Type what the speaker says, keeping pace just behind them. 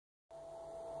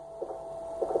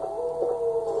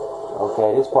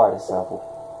Okay, this part is simple.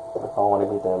 If I want to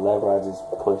get that lever, I just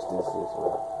push this way.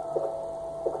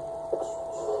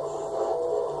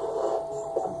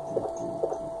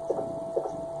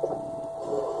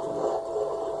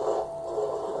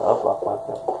 Up, like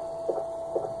that.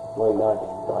 Wait, no, I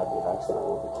didn't. No, I didn't. I still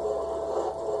moved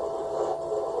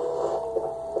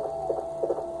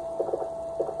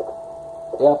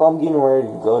it. Yep, I'm getting ready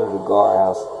to go to the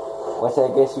guardhouse, which I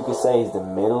guess you could say is the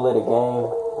middle of the game.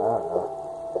 I don't know.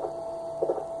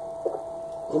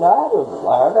 You know,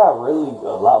 I got really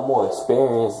a lot more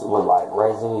experience with like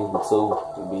Resident Evil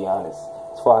 2, to be honest,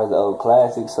 as far as the old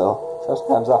classics. So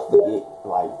sometimes I forget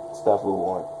like stuff we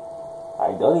want.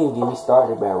 Like, don't even get me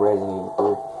started about Resident Evil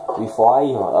 3. Before I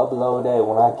even upload that,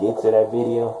 when I get to that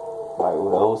video, like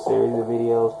with the whole series of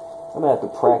videos, I'm gonna have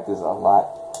to practice a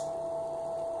lot.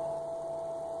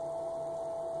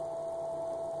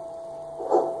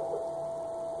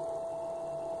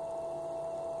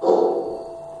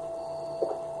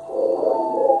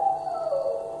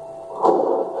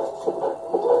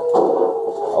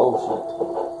 Oh shit.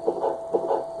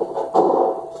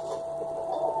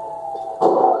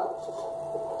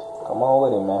 Come on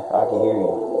with it, man. I can hear you.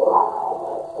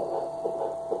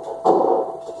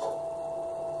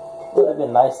 It would have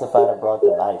been nice if I'd have brought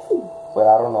the knife, but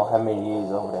I don't know how many years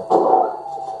over there.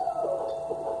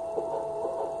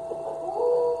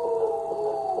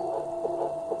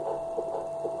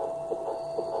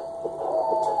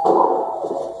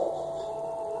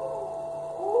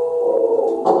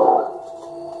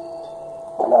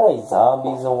 I know they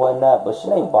zombies and whatnot, but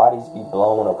should their bodies be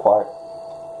blown apart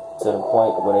to the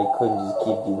point where they couldn't just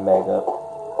keep getting back up?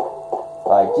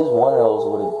 Like, just one of those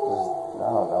would have just, I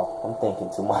don't know. I'm thinking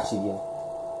too much again.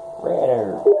 Red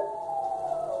herb.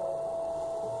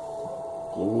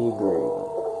 Give me a green.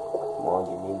 Come on,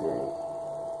 give me a green.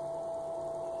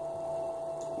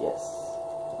 Yes.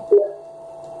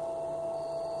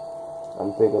 I'm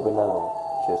gonna pick up another one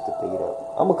just to pick it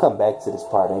up. I'm gonna come back to this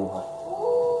part anyway.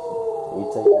 We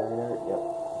take the red herb? Yep.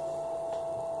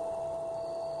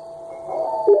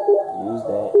 Use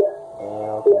that. And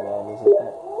okay, man, this is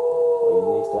that. Well, you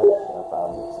mixed that? Yep,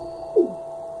 I'll mix it.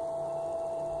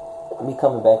 I'll be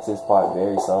coming back to this part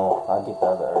very soon. I'll get the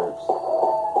other herbs.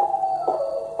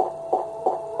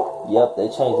 Yep, they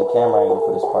changed the camera angle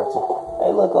for this part too.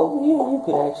 Hey, look over here. You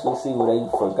could actually see where they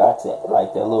forgot to,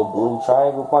 like that little blue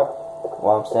triangle part.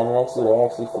 While I'm standing next to it, they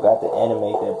actually forgot to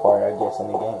animate that part, I guess, in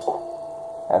the game.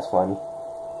 That's funny.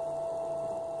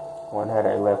 Wonder how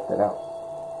they left it out.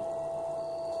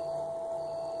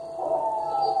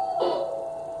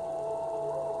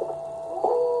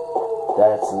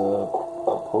 That's a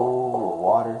pool of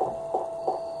water.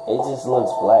 It just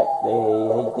looks black. They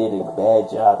did a bad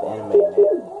job animating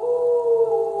that.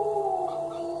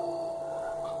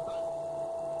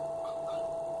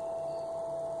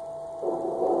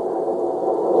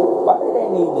 Why did they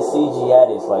need the CGI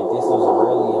this? Like, this was a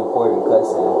really important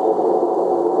cutscene.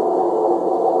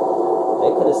 They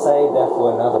could have saved that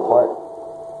for another part.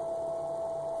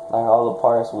 Like all the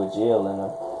parts with Jill in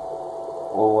them.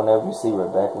 Or whenever you see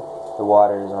Rebecca, the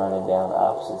water is running down the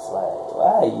opposite side.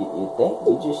 Wow, you think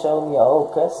you just showed me an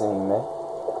old cutscene, man.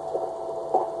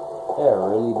 They're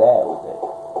really bad with that.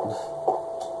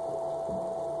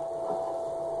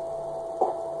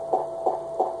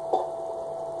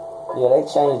 Yeah, they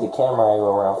changed the camera angle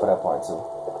around for that part too.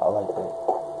 I like that.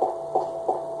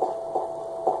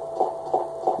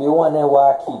 You're wondering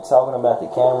why I keep talking about the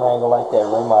camera angle like that.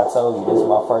 Remember I told you, this is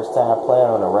my first time playing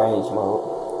on the range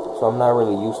mode. So I'm not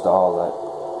really used to all that.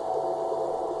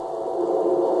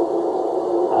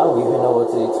 I don't even know what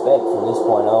to expect from this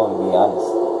point on, to be honest.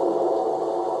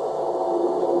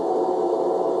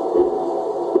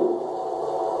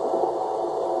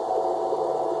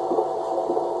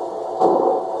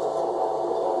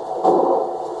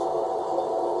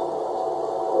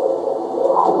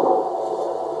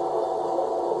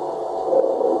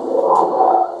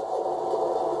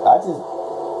 I just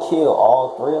killed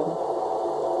all three of them.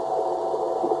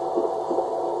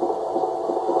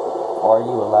 Or are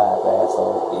you alive,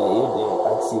 asshole? Yeah, you're dead. I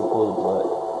can see a pool of blood.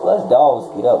 Plus, dogs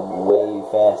get up way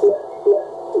faster.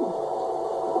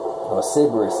 Or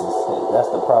Cerberuses. That's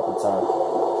the proper term.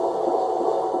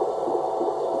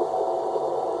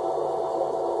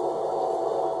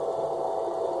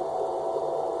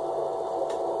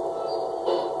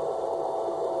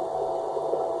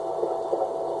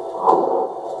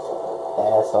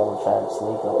 Asshole trying to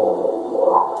sneak up on me.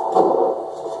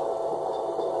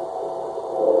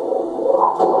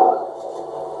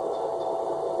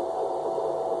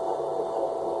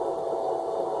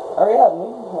 Hurry up,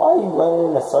 man. Why are you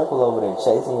running in a circle over there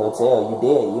chasing your tail? You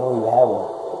dead. You don't even have one.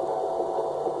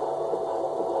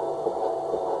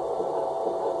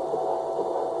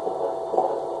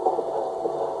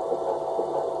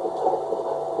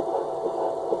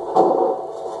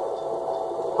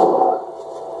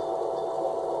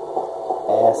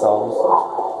 assholes.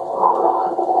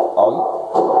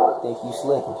 Oh, you think you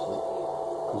slick and shit.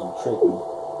 Cause you tricked me.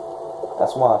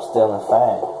 That's why I'm still in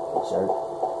fine, jerk.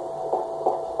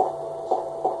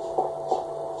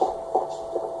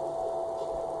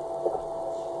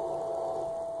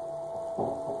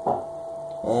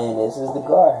 And this is the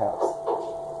guardhouse.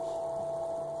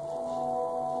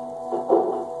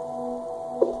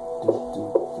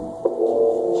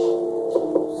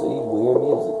 See, weird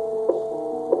music.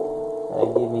 They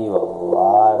give me a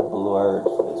lot of blue herbs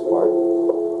for this part.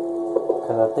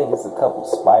 Because I think it's a couple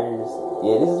spiders.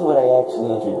 Yeah, this is where they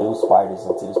actually introduce spiders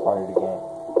into this part of the game.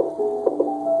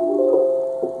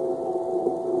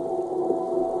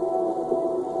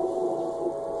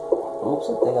 Oops,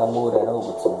 I think I moved that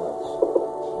over too much.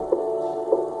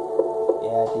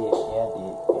 Yeah, I did.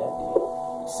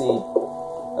 See,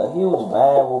 a huge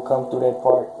vine will come through that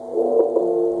part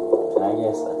and I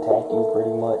guess attack you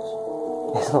pretty much.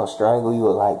 It's gonna strangle you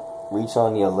or like reach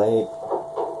on your leg.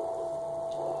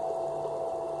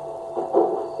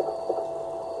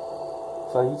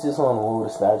 So you just wanna move the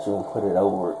statue and put it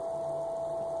over it.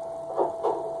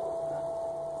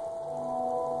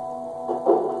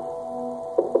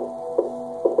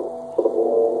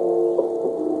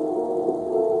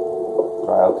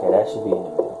 Alright, okay, that should be in the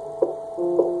middle.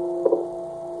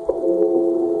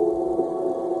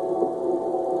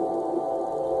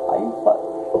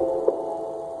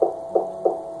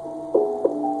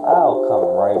 I'll come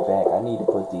right back. I need to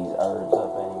put these herbs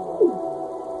up anyway.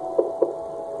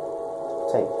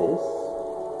 Take this.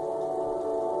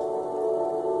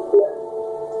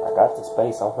 I got the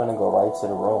space. I'm gonna go right to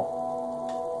the room.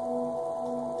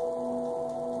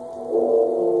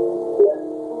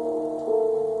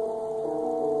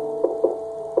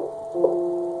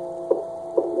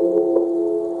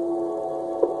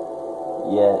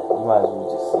 Yeah, you might as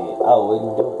well just see it. Oh, we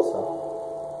didn't do it, so.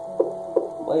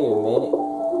 Wait a minute.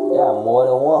 Got more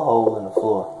than one hole in the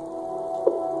floor.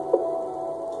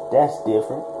 That's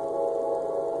different.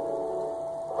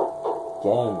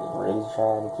 Game is really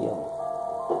trying to kill me.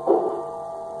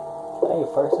 Hey,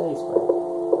 first aid spray.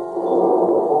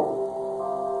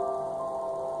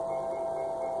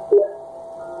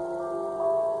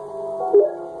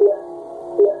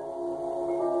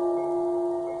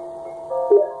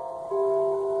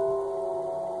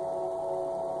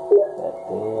 That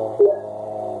there.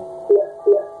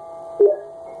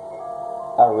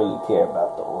 I really care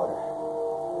about the order.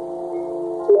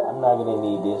 I'm not gonna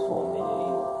need this for a minute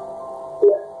either.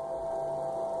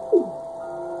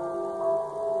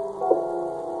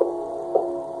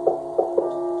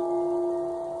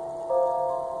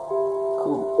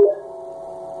 Cool.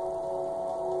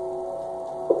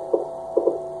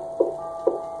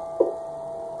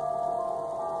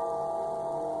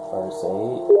 First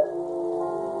aid.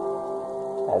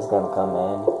 That's gonna come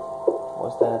in.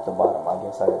 What's that at the bottom? I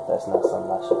guess that's not something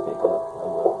I should pick up.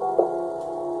 Oh well.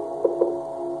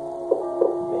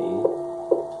 Bait.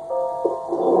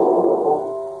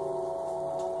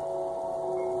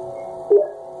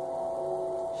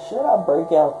 Should I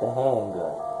break out the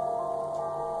handgun?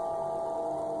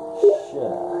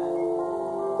 Should I?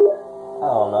 I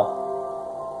don't know.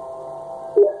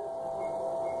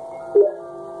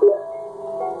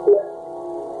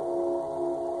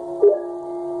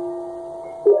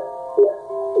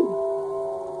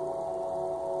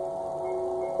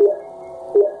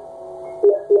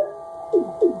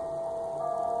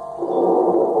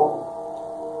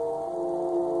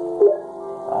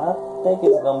 I think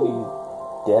it's gonna be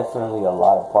definitely a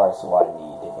lot of parts, so I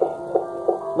need the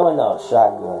handgun. No,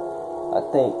 shotgun. I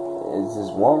think it's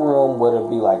just one room where it'll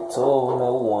be like two of them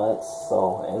at once,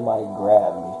 so it might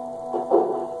grab me.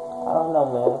 I don't know,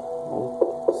 man. We'll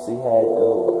see how it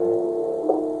goes, man.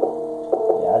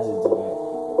 Yeah, I just do that.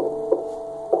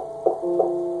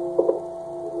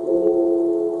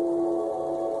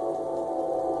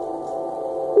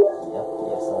 Yep,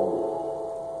 yes, I will.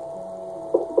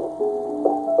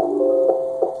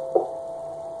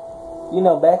 You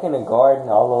know, back in the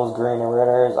garden, all those green and red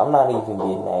herbs, I'm not even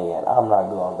getting that yet. I'm not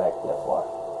going back that far.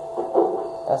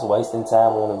 That's wasting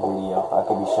time on a video. I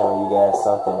could be showing you guys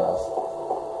something else.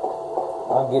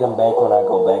 I'll get them back when I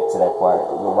go back to that part.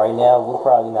 But right now, we're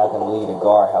probably not going to leave the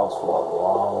guardhouse for a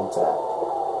long time.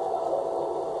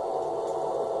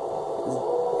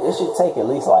 It should take at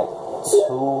least like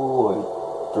 2 or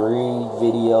 3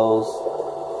 videos.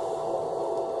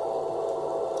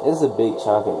 This is a big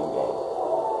chunk of the game.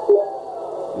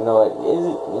 You know what?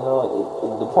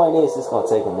 The point is, it's gonna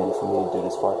take a minute for me to do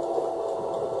this part.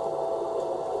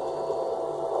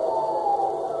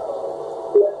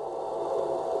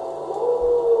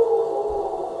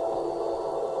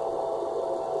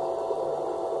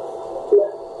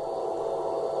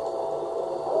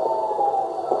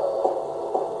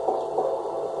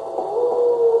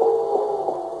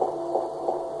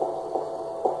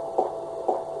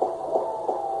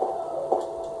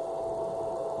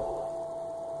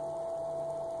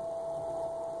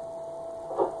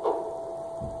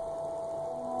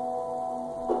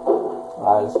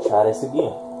 Alright, let's try this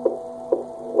again.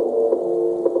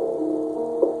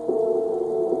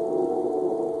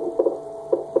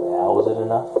 Now, was it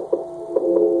enough?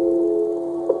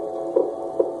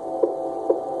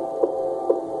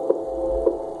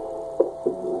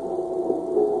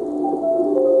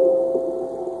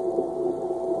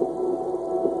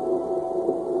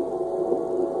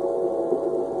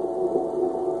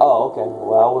 Oh, okay.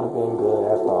 Well, I would have been good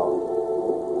after all.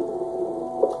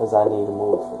 Because I need to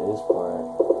move for this part.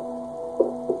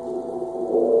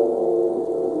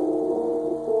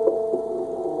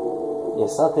 Yeah,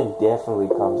 something definitely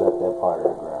comes up that part of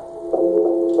the ground.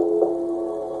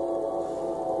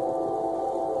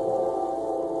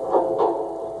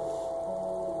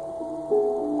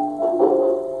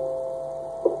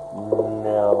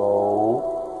 No.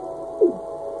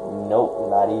 Nope,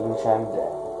 not even trying to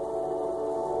die.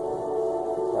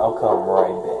 I'll come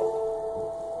right back.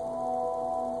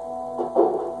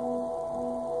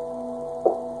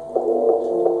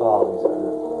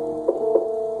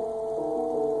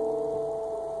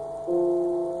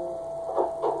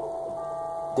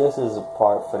 This is a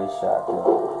part for the shotgun.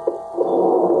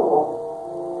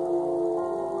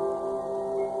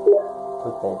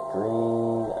 Put that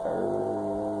green there.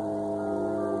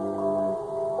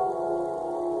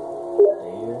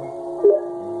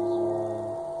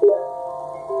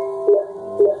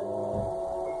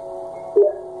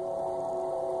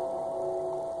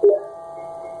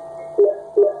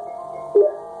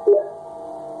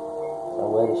 Now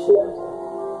where the shit is at?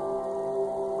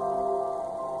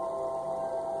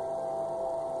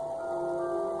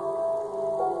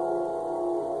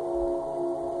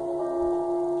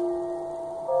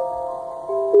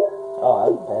 Oh,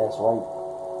 I passed right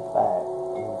by it.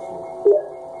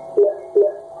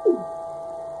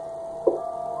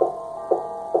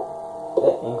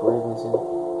 That ink ribbons here.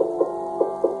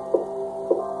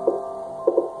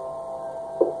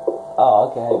 Oh,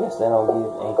 okay. I guess they don't give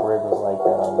ink ribbons like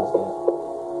that on this game.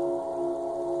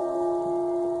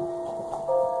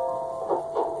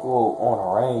 Well, on a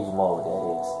range mode, that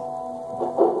is.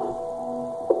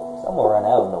 So I'm gonna run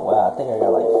out in a while. I think I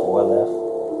got like 4 left.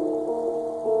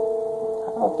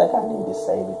 I don't think I need to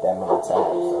save it that many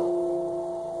times, so.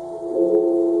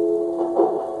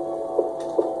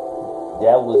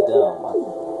 That was dumb. I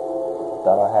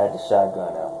thought I had the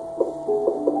shotgun out.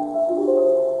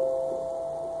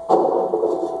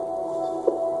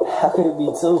 How could it be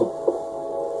 2?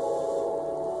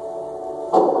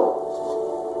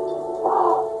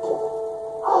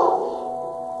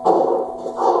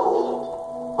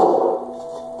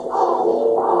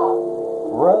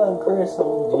 Run, Chris,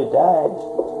 you died.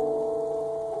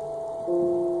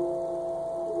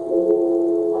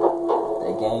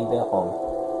 They ganged up on me.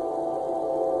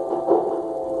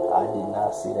 I did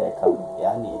not see that coming.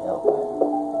 Yeah, I need help, man.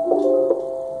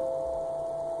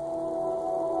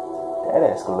 That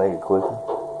escalated quickly.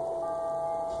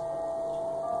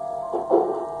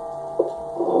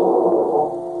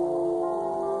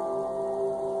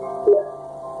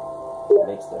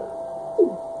 Next third.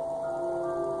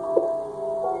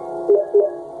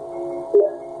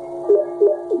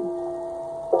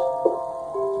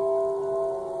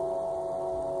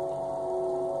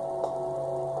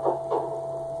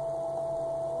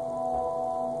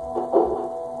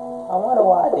 I wonder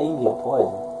why I didn't get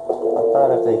poisoned. I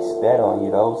thought if they spat on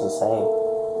you, that was the same.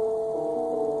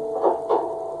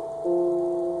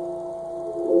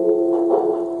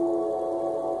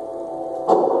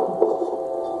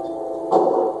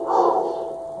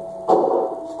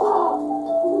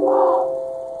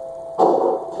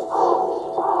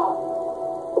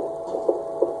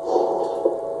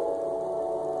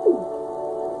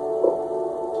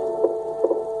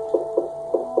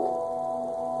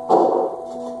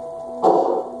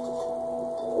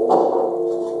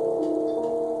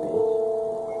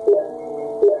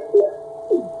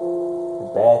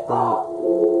 Bad thing.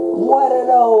 What are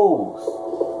those?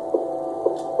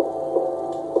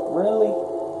 Really?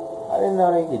 I didn't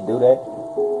know they could do that.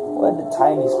 Where did the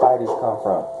tiny spiders come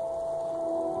from?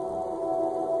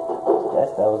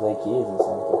 Guess that was their kids or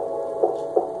something.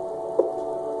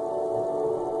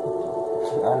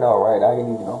 I know, right? I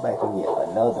need to go back and get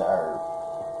another herb.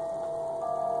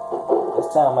 This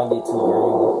time I get 2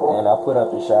 greens and I put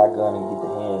up the shotgun and get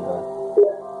the handgun.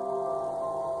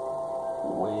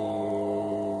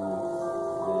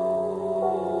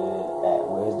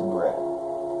 Where's the bread?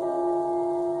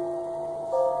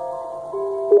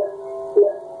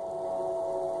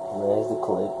 Where's the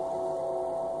clip?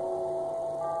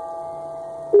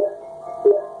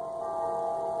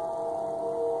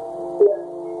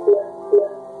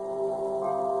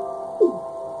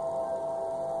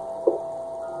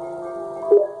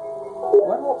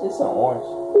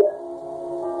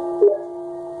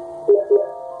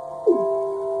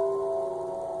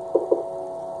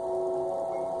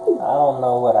 I don't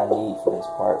know what I need for this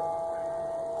part.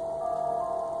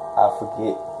 I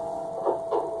forget.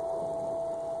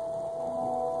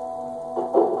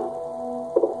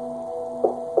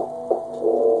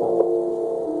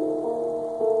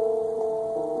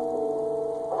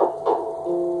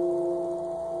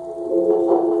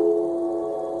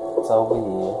 It's over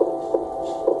here.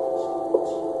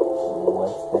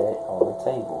 What's that on the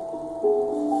table?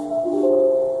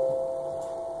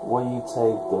 Where you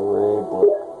take the red book?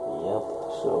 Yep,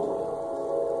 sure will.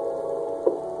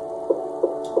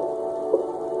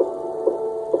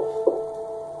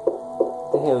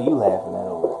 What the hell you laughing at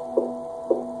over there?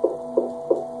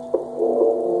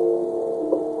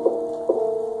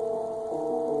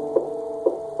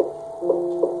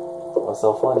 What's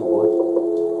so funny, boy?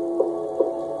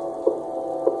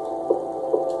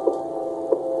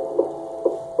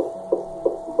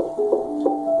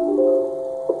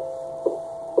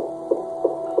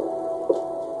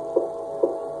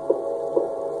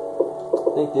 I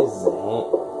think this is a hint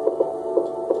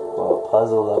for a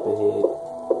puzzle up ahead.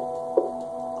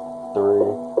 3.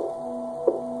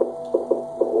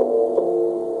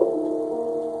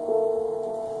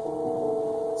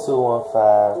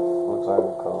 215. Looks like a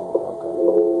code. Okay.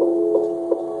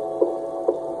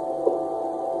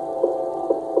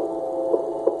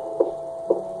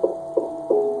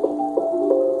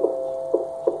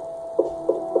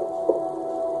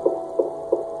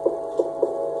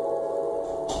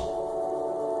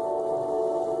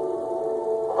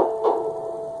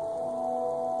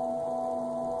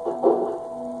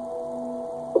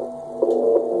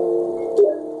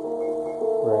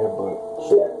 Red book,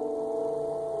 check.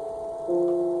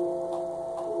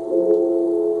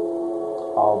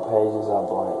 All pages are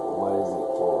blank. What is it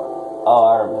for? Oh,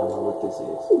 I remember what this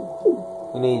is.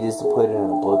 You need this to put it in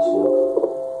a bookshelf.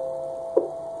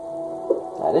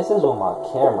 Now this is when my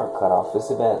camera cut off. It's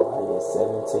about like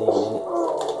 17 minutes.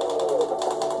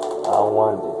 I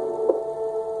wonder.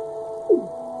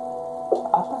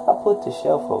 I thought I put the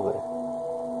shelf over there.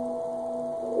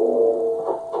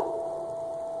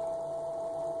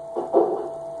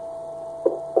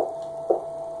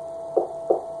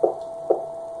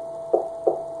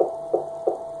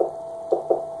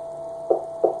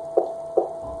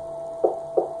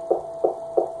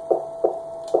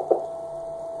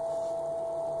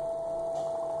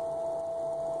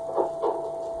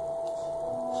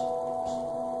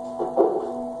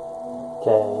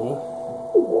 Okay.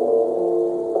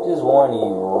 Just warning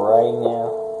you right now.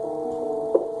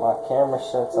 My camera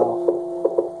shuts off.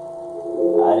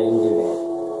 I didn't do that.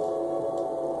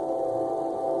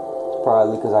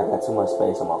 Probably because I got too much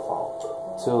space on my phone.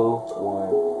 2,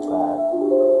 1,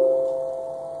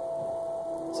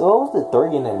 5. So what was the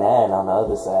 3 and the 9 on the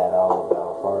other side? Oh,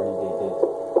 I've already did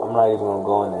that. I'm not even gonna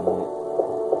go in there yet.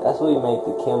 That's where you make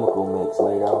the chemical mix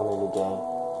later on in the game.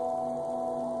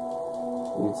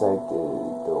 You take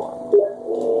the one.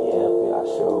 Yep, I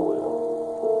sure will.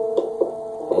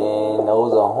 And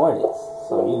those are hornets.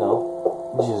 So, you know,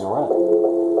 just run.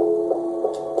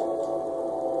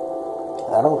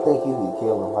 I don't think you can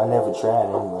kill them. I never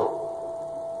tried anyway.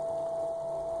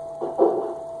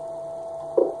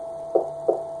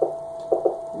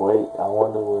 Wait, I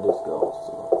wonder where this goes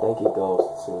to. I think it goes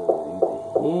to either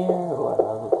here or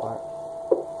another part.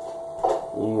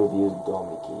 You have used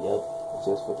dormant key. Yep,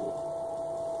 just for you.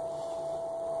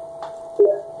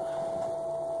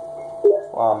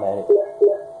 While I'm at it.